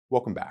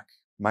Welcome back.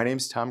 My name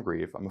is Tom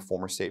Grieve. I'm a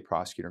former state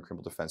prosecutor and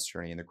criminal defense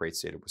attorney in the great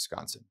state of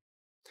Wisconsin.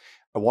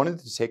 I wanted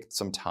to take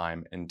some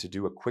time and to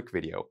do a quick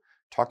video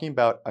talking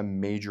about a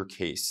major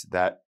case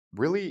that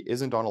really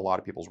isn't on a lot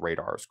of people's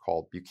radars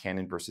called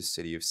Buchanan versus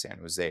City of San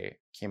Jose. It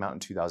came out in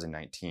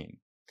 2019.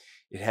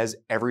 It has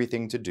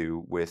everything to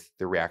do with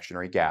the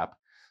reactionary gap,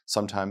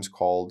 sometimes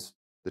called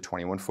the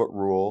 21-foot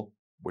rule,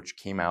 which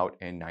came out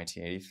in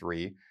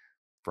 1983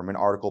 from an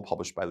article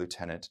published by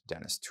Lieutenant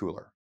Dennis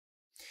Tueller.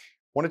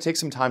 I want to take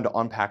some time to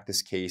unpack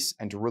this case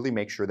and to really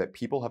make sure that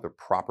people have a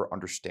proper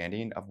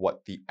understanding of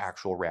what the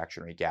actual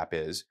reactionary gap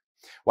is,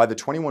 why the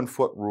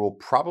 21-foot rule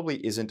probably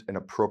isn't an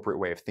appropriate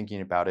way of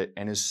thinking about it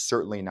and is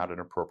certainly not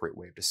an appropriate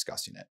way of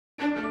discussing it.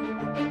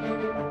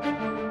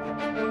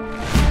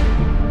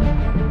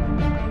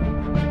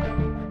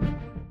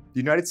 The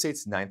United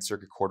States Ninth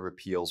Circuit Court of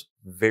Appeals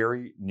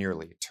very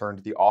nearly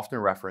turned the often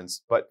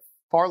referenced, but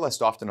far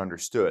less often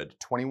understood,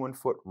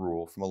 21-foot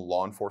rule from a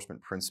law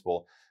enforcement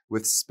principle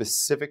with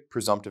specific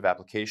presumptive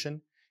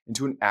application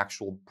into an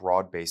actual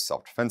broad-based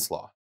self-defense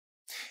law.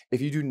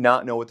 If you do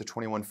not know what the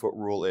 21-foot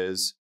rule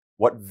is,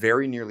 what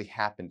very nearly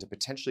happened to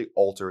potentially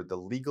alter the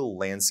legal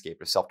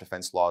landscape of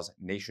self-defense laws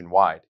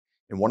nationwide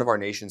in one of our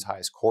nation's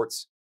highest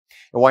courts,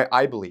 and why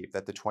I believe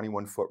that the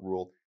 21-foot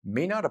rule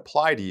may not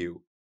apply to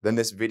you, then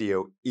this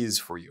video is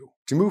for you.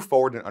 To move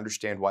forward and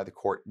understand why the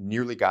court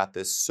nearly got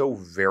this so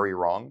very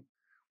wrong,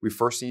 we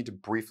first need to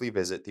briefly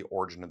visit the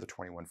origin of the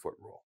 21-foot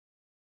rule.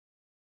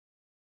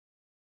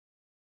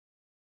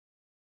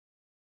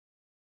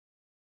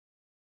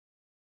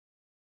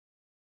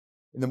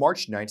 In the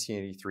March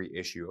 1983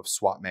 issue of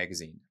SWAT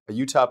magazine, a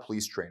Utah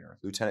police trainer,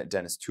 Lieutenant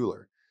Dennis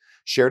Tueller,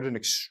 shared an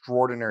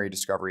extraordinary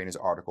discovery in his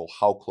article,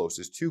 How Close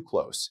is Too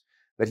Close,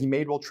 that he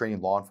made while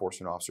training law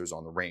enforcement officers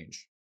on the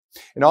range.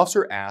 An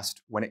officer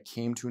asked, when it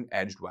came to an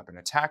edged weapon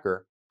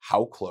attacker,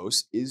 how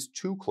close is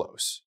too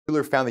close?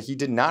 Tueller found that he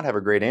did not have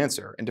a great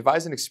answer and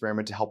devised an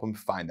experiment to help him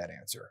find that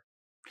answer.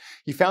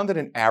 He found that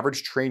an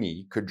average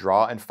trainee could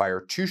draw and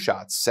fire 2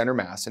 shots center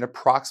mass in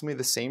approximately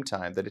the same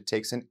time that it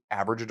takes an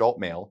average adult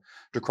male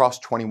to cross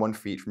 21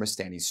 feet from a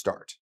standing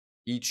start,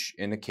 each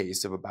in a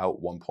case of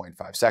about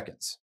 1.5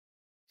 seconds.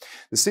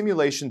 The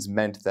simulations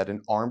meant that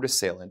an armed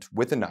assailant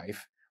with a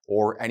knife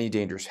or any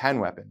dangerous hand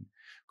weapon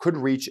could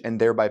reach and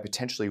thereby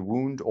potentially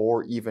wound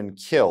or even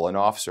kill an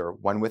officer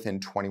when within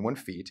 21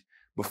 feet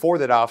before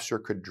that officer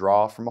could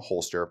draw from a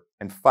holster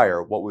and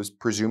fire what was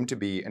presumed to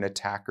be an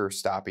attacker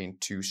stopping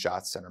 2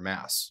 shots center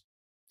mass.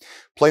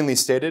 Plainly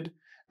stated,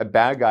 a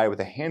bad guy with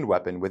a hand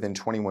weapon within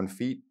 21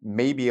 feet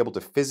may be able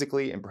to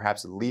physically and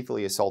perhaps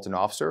lethally assault an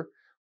officer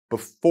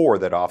before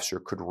that officer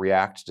could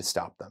react to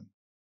stop them.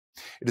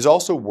 It is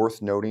also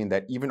worth noting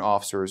that even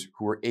officers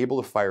who were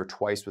able to fire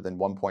twice within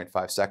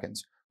 1.5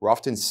 seconds were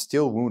often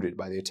still wounded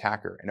by the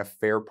attacker in a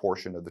fair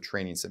portion of the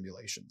training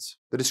simulations.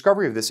 The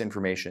discovery of this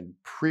information,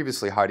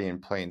 previously hiding in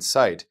plain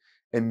sight,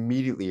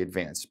 immediately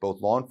advanced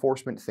both law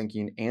enforcement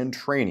thinking and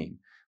training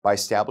by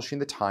establishing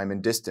the time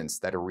and distance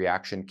that a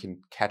reaction can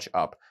catch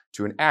up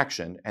to an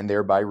action and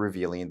thereby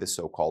revealing the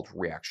so-called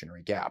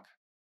reactionary gap.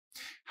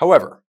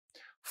 However,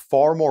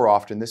 far more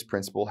often this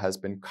principle has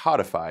been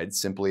codified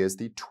simply as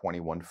the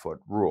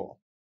 21-foot rule.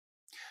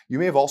 You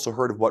may have also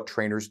heard of what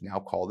trainers now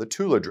call the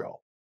Tueller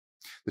drill.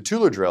 The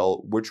Tueller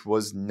drill, which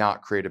was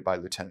not created by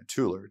Lieutenant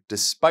Tueller,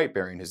 despite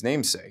bearing his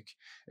namesake,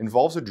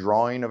 involves a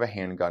drawing of a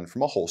handgun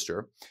from a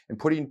holster and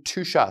putting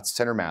 2 shots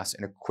center mass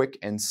in a quick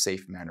and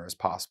safe manner as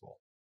possible.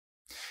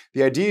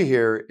 The idea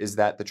here is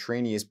that the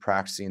trainee is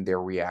practicing their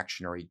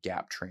reactionary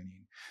gap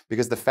training,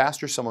 because the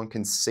faster someone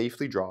can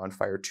safely draw and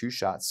fire 2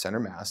 shots center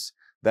mass,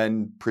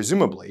 then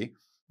presumably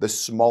the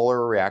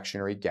smaller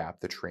reactionary gap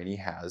the trainee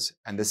has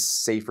and the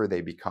safer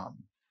they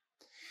become.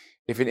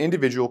 If an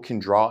individual can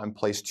draw and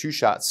place 2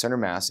 shots center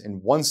mass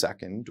in 1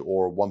 second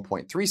or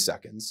 1.3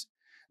 seconds,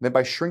 then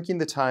by shrinking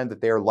the time that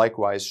they are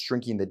likewise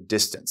shrinking the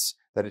distance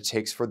that it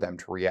takes for them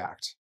to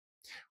react.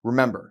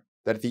 Remember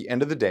that at the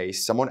end of the day,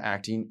 someone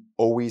acting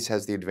always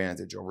has the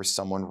advantage over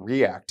someone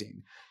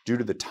reacting due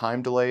to the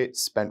time delay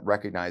spent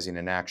recognizing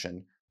an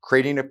action,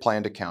 creating a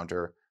plan to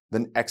counter,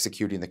 then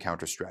executing the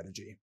counter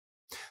strategy.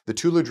 The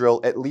Tueller drill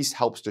at least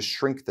helps to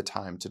shrink the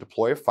time to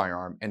deploy a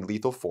firearm and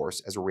lethal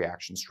force as a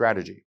reaction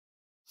strategy.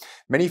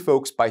 Many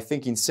folks, by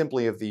thinking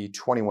simply of the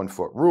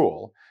 21-foot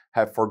rule,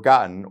 have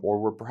forgotten or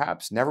were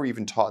perhaps never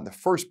even taught in the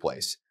first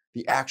place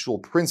the actual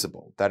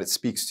principle that it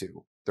speaks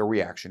to, the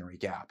reactionary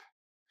gap.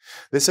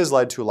 This has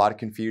led to a lot of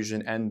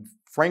confusion and,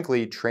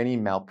 frankly,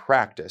 training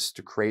malpractice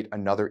to create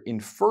another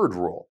inferred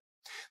rule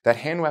that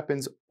hand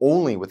weapons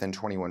only within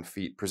 21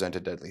 feet present a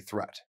deadly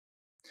threat.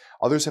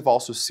 Others have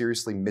also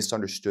seriously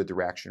misunderstood the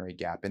reactionary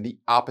gap in the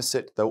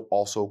opposite, though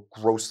also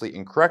grossly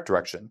incorrect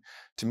direction,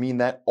 to mean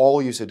that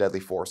all use of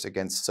deadly force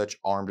against such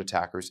armed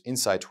attackers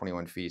inside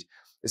 21 feet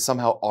is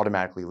somehow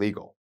automatically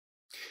legal.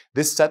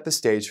 This set the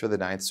stage for the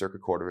Ninth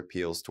Circuit Court of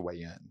Appeals to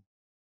weigh in.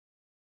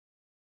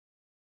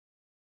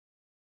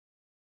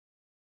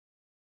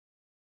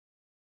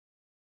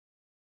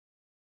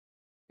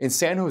 In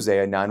San Jose,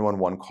 a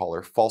 911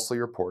 caller falsely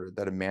reported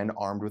that a man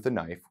armed with a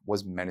knife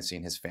was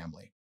menacing his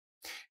family.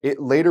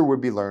 It later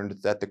would be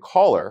learned that the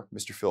caller,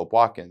 Mr. Philip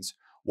Watkins,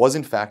 was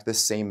in fact the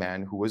same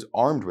man who was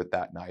armed with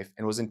that knife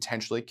and was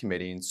intentionally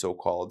committing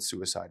so-called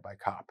suicide by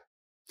cop.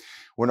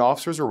 When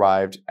officers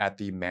arrived at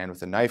the man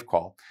with the knife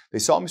call, they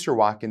saw Mr.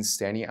 Watkins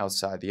standing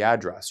outside the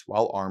address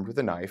while armed with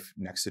a knife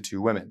next to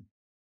two women.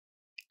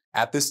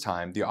 At this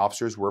time, the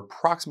officers were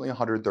approximately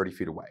 130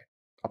 feet away.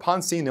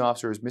 Upon seeing the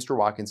officers, Mr.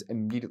 Watkins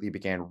immediately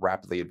began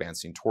rapidly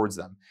advancing towards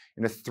them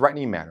in a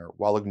threatening manner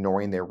while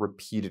ignoring their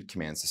repeated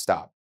commands to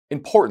stop.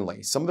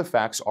 Importantly, some of the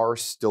facts are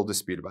still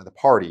disputed by the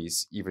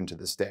parties, even to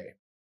this day.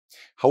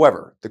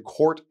 However, the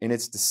court in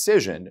its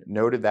decision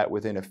noted that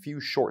within a few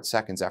short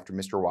seconds after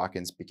Mr.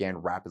 Watkins began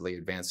rapidly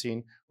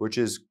advancing, which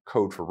is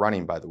code for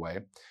running by the way,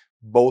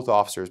 both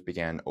officers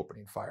began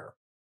opening fire.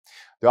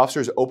 The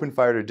officers opened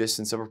fire at a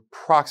distance of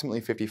approximately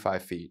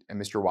 55 feet,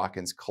 and Mr.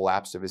 Watkins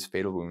collapsed of his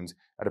fatal wounds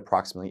at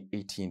approximately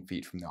 18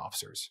 feet from the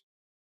officers.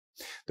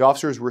 The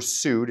officers were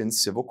sued in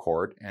civil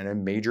court, and a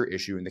major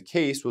issue in the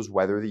case was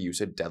whether the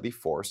use of deadly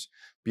force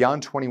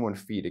beyond 21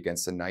 feet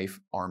against a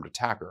knife-armed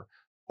attacker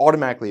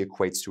automatically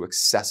equates to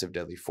excessive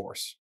deadly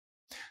force.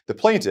 The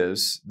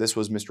plaintiffs, this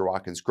was Mr.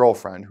 Watkins'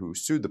 girlfriend who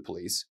sued the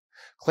police,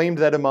 claimed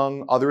that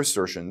among other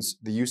assertions,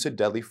 the use of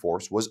deadly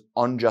force was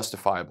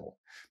unjustifiable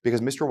because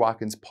Mr.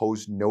 Watkins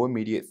posed no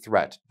immediate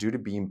threat due to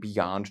being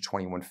beyond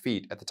 21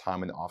 feet at the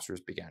time when the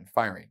officers began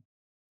firing.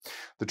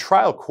 The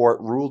trial court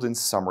ruled in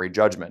summary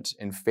judgment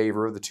in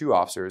favor of the two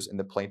officers, and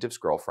the plaintiff's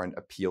girlfriend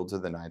appealed to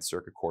the Ninth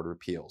Circuit Court of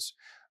Appeals,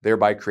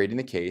 thereby creating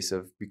the case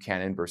of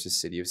Buchanan versus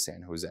City of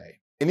San Jose.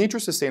 In the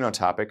interest of staying on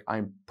topic,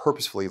 I'm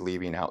purposefully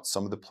leaving out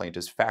some of the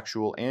plaintiff's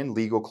factual and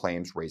legal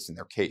claims raised in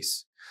their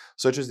case,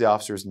 such as the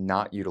officers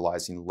not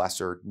utilizing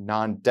lesser,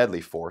 non-deadly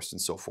force and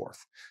so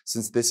forth,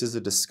 since this is a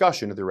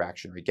discussion of the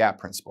reactionary gap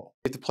principle.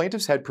 If the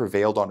plaintiffs had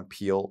prevailed on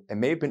appeal, it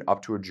may have been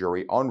up to a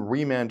jury on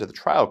remand to the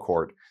trial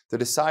court to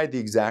decide the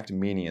exact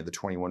meaning of the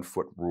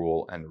 21-foot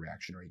rule and the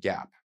reactionary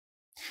gap.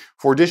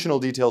 For additional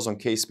details on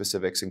case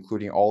specifics,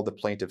 including all the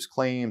plaintiff's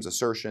claims,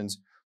 assertions,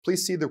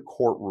 please see the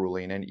court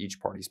ruling and each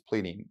party's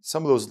pleading.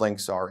 Some of those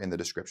links are in the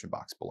description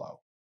box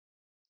below.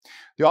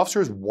 The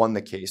officers won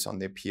the case on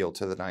the appeal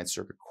to the Ninth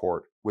Circuit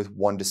Court with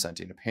one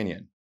dissenting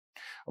opinion.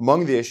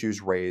 Among the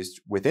issues raised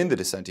within the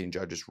dissenting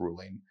judge's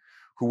ruling,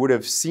 who would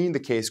have seen the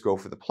case go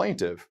for the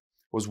plaintiff,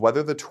 was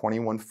whether the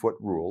 21-foot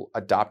rule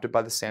adopted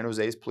by the San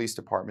Jose's Police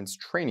Department's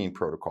training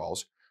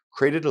protocols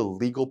created a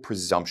legal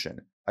presumption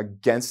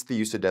against the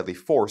use of deadly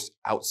force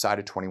outside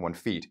of 21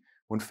 feet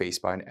when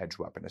faced by an edged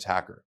weapon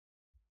attacker.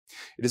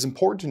 It is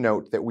important to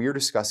note that we are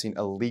discussing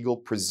a legal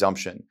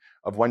presumption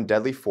of when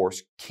deadly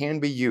force can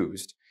be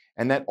used,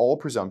 and that all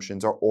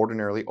presumptions are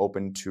ordinarily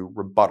open to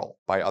rebuttal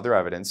by other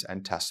evidence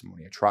and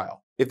testimony at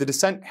trial. If the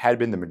dissent had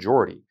been the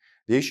majority,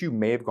 the issue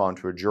may have gone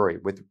to a jury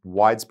with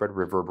widespread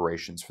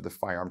reverberations for the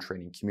firearm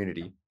training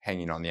community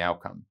hanging on the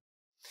outcome.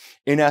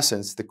 In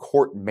essence, the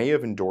court may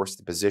have endorsed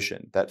the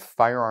position that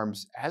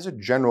firearms, as a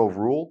general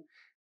rule,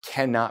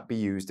 cannot be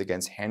used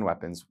against hand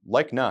weapons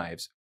like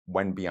knives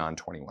when beyond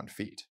 21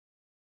 feet.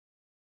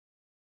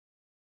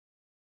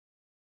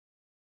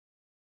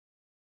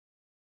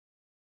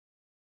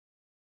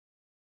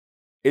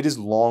 It is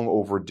long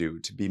overdue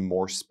to be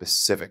more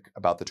specific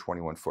about the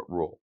 21-foot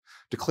rule,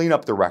 to clean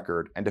up the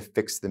record and to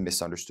fix the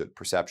misunderstood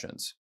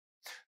perceptions.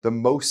 The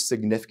most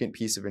significant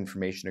piece of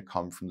information to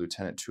come from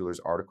Lieutenant Tuller's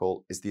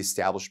article is the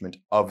establishment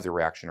of the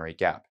reactionary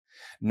gap,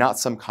 not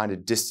some kind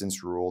of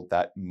distance rule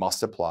that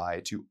must apply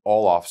to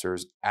all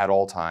officers at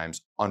all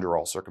times under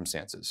all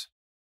circumstances.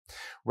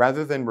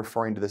 Rather than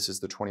referring to this as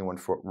the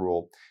 21-foot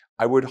rule,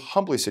 I would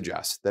humbly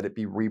suggest that it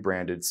be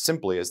rebranded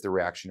simply as the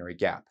reactionary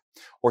gap,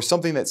 or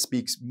something that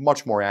speaks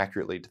much more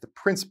accurately to the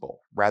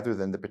principle rather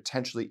than the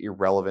potentially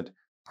irrelevant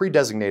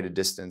pre-designated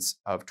distance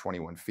of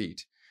 21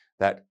 feet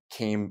that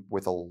came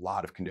with a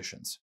lot of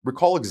conditions.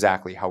 Recall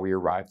exactly how we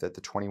arrived at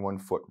the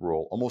 21-foot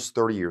rule almost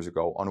 30 years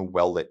ago on a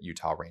well-lit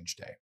Utah range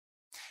day.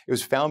 It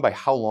was found by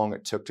how long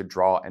it took to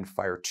draw and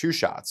fire 2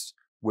 shots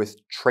with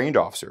trained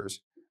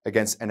officers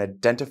against an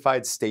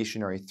identified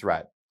stationary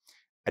threat,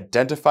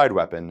 identified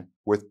weapon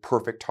with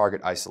perfect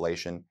target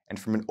isolation, and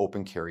from an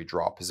open carry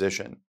draw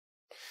position.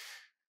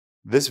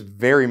 This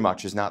very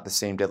much is not the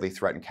same deadly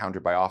threat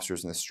encountered by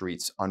officers in the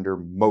streets under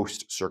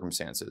most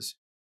circumstances.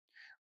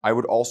 I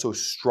would also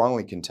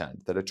strongly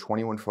contend that a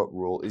 21-foot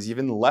rule is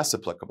even less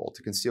applicable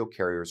to concealed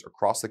carriers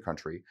across the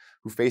country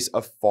who face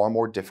a far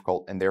more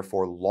difficult and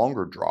therefore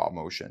longer draw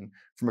motion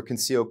from a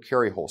concealed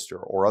carry holster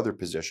or other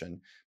position,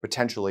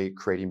 potentially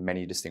creating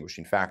many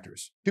distinguishing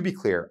factors. To be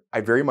clear,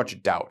 I very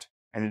much doubt,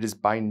 and it is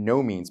by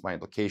no means my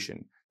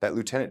implication, that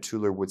Lieutenant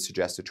Tuller would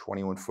suggest a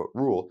 21-foot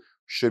rule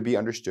should be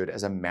understood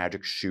as a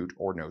magic shoot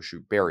or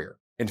no-shoot barrier.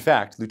 In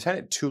fact,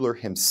 Lieutenant Tuller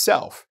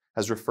himself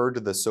has referred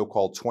to the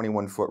so-called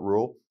 21-foot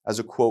rule as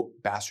a, quote,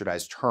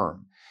 bastardized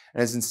term,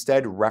 and has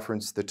instead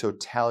referenced the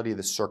totality of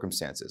the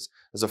circumstances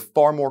as a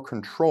far more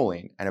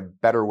controlling and a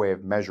better way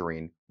of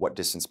measuring what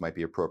distance might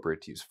be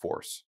appropriate to use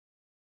force.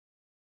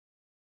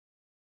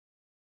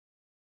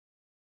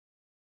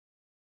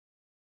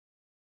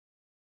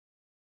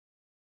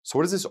 So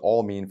what does this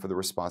all mean for the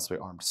responsibly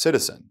armed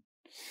citizen?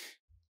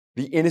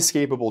 The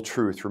inescapable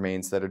truth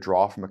remains that a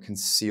draw from a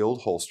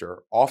concealed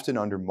holster, often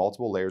under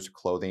multiple layers of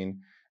clothing,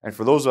 and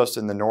for those of us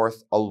in the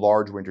north, a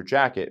large winter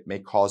jacket, may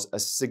cause a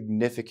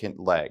significant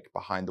lag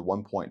behind the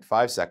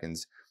 1.5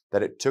 seconds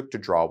that it took to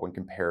draw when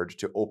compared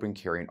to open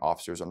carrying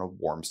officers on a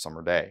warm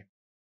summer day.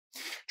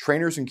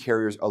 Trainers and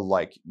carriers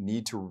alike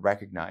need to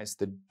recognize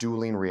the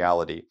dueling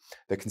reality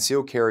that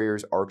concealed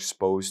carriers are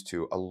exposed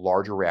to a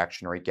larger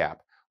reactionary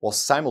gap while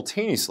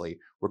simultaneously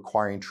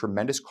requiring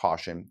tremendous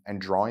caution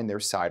and drawing their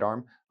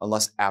sidearm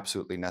unless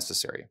absolutely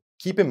necessary.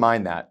 Keep in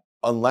mind that,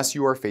 unless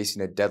you are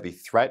facing a deadly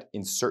threat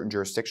in certain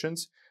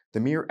jurisdictions, the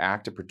mere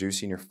act of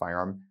producing your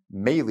firearm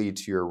may lead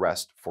to your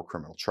arrest for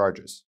criminal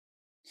charges.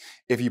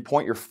 If you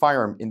point your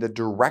firearm in the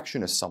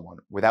direction of someone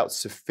without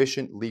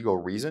sufficient legal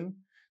reason,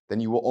 then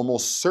you will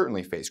almost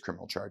certainly face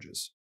criminal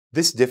charges.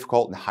 This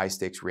difficult and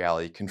high-stakes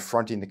reality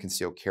confronting the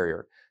concealed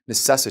carrier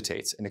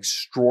necessitates an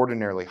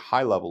extraordinarily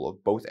high level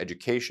of both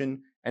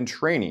education and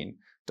training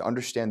to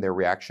understand their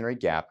reactionary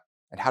gap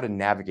and how to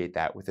navigate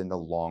that within the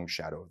long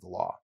shadow of the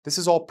law. This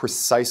is all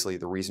precisely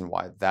the reason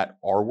why that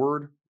R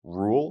word,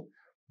 rule,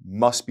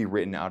 must be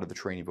written out of the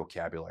training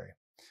vocabulary.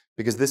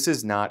 Because this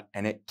is not,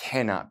 and it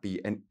cannot be,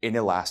 an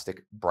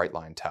inelastic bright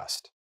line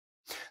test.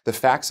 The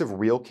facts of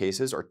real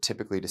cases are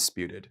typically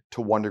disputed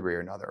to one degree or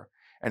another,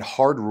 and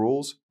hard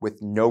rules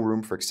with no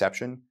room for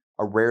exception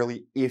are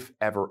rarely, if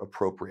ever,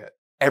 appropriate.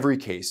 Every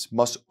case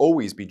must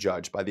always be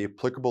judged by the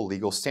applicable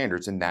legal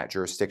standards in that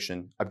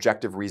jurisdiction,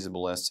 objective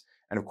reasonableness,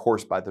 and of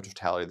course by the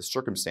totality of the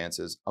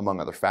circumstances,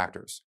 among other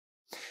factors.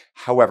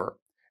 However,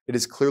 it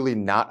is clearly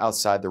not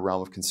outside the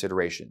realm of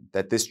consideration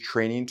that this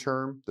training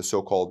term, the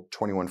so-called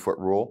 21-foot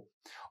rule,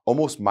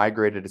 almost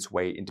migrated its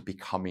way into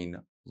becoming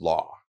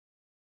law.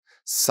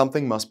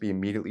 Something must be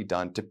immediately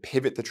done to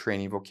pivot the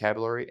training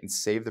vocabulary and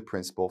save the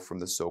principle from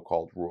the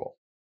so-called rule.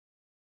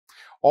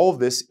 All of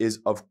this is,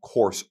 of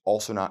course,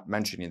 also not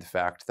mentioning the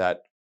fact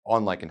that,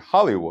 unlike in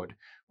Hollywood,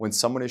 when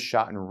someone is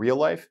shot in real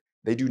life,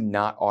 they do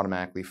not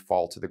automatically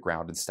fall to the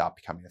ground and stop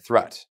becoming a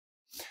threat.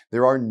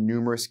 There are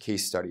numerous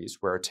case studies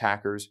where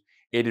attackers,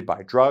 aided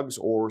by drugs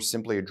or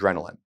simply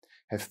adrenaline,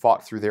 have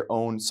fought through their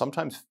own,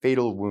 sometimes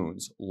fatal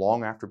wounds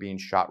long after being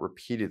shot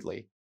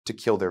repeatedly to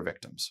kill their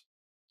victims.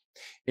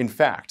 In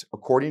fact,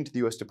 according to the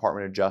U.S.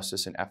 Department of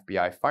Justice and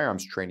FBI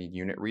Firearms Training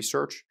Unit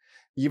research,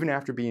 even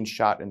after being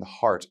shot in the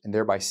heart and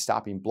thereby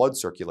stopping blood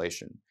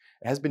circulation,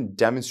 it has been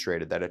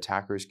demonstrated that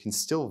attackers can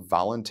still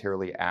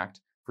voluntarily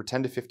act for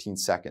 10 to 15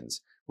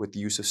 seconds with the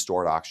use of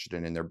stored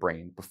oxygen in their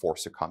brain before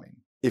succumbing.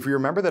 If we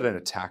remember that an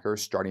attacker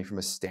starting from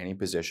a standing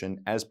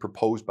position, as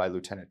proposed by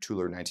Lieutenant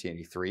Tuller in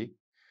 1983,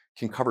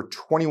 can cover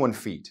 21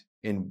 feet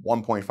in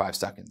 1.5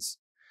 seconds,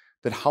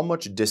 then how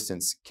much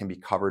distance can be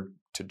covered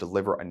to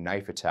deliver a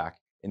knife attack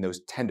in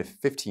those 10 to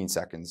 15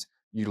 seconds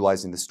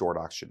utilizing the stored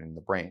oxygen in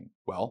the brain?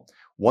 Well,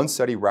 one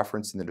study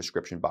referenced in the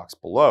description box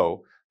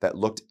below that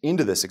looked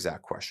into this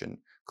exact question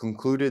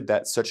concluded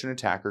that such an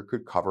attacker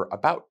could cover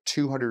about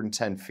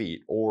 210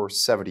 feet or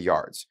 70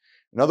 yards.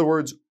 In other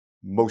words,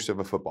 most of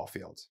a football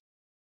field.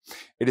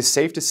 It is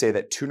safe to say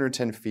that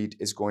 210 feet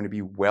is going to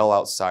be well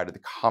outside of the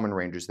common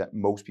ranges that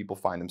most people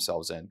find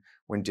themselves in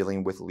when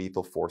dealing with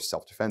lethal force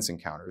self-defense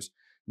encounters,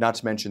 not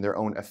to mention their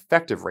own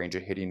effective range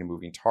of hitting a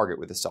moving target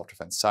with a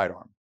self-defense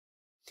sidearm.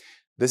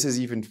 This is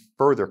even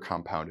further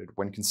compounded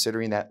when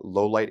considering that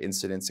low-light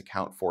incidents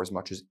account for as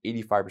much as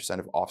 85%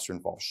 of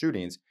officer-involved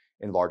shootings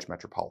in large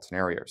metropolitan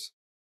areas.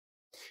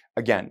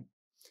 Again,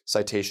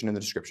 citation in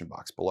the description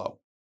box below.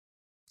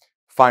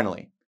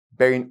 Finally,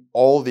 bearing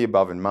all the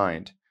above in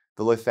mind,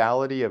 the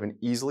lethality of an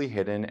easily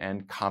hidden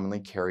and commonly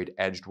carried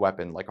edged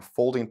weapon like a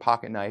folding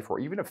pocket knife or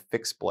even a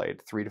fixed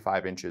blade 3 to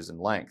 5 inches in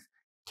length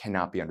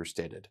cannot be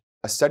understated.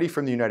 A study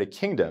from the United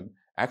Kingdom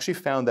actually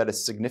found that a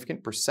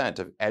significant percent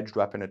of edged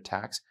weapon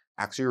attacks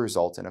actually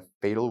result in a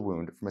fatal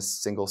wound from a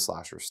single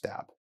slasher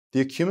stab.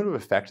 The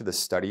cumulative effect of the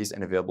studies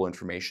and available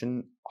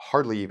information,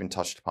 hardly even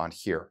touched upon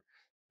here,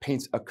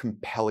 paints a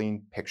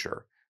compelling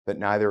picture that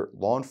neither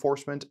law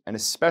enforcement, and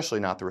especially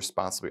not the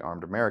responsibly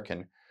armed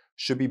American,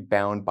 should be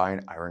bound by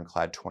an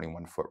ironclad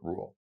 21-foot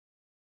rule.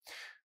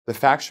 The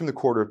facts from the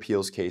Court of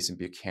Appeals case in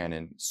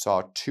Buchanan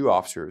saw 2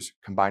 officers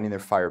combining their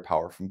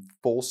firepower from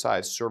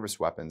full-size service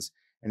weapons,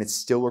 and it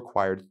still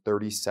required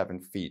 37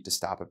 feet to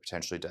stop a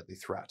potentially deadly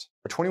threat.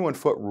 A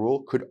 21-foot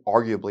rule could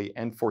arguably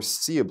and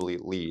foreseeably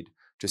lead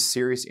to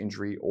serious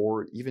injury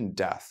or even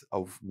death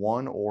of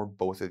one or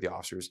both of the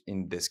officers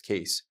in this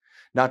case,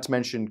 not to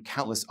mention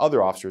countless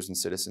other officers and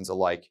citizens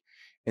alike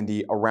in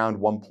the around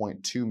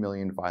 1.2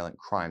 million violent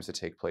crimes that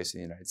take place in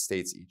the United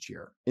States each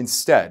year.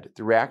 Instead,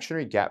 the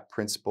reactionary gap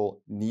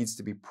principle needs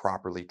to be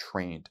properly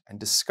trained and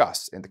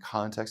discussed in the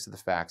context of the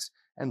facts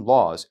and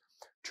laws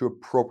to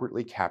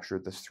appropriately capture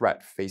the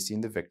threat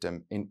facing the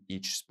victim in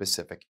each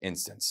specific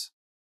instance.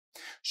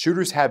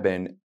 Shooters have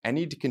been, and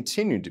need to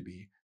continue to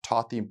be,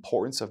 taught the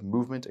importance of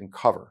movement and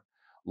cover,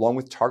 along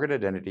with target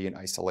identity and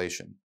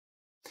isolation.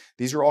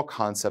 These are all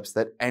concepts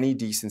that any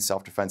decent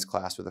self-defense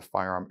class with a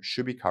firearm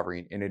should be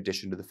covering in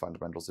addition to the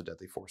fundamentals of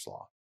deadly force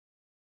law.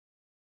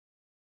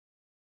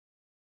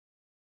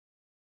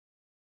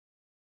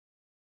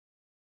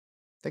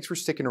 Thanks for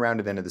sticking around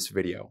to the end of this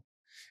video.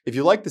 If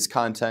you like this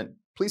content,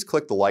 please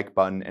click the like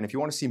button, and if you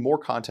want to see more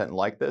content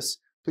like this,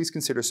 please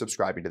consider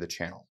subscribing to the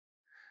channel.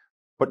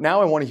 But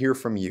now I want to hear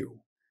from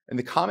you. In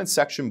the comments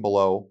section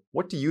below,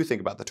 what do you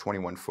think about the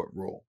 21-foot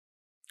rule?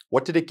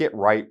 What did it get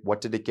right?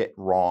 What did it get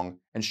wrong?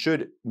 And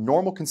should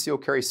normal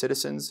concealed carry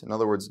citizens, in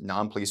other words,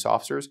 non-police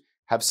officers,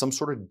 have some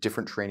sort of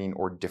different training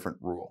or different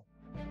rule?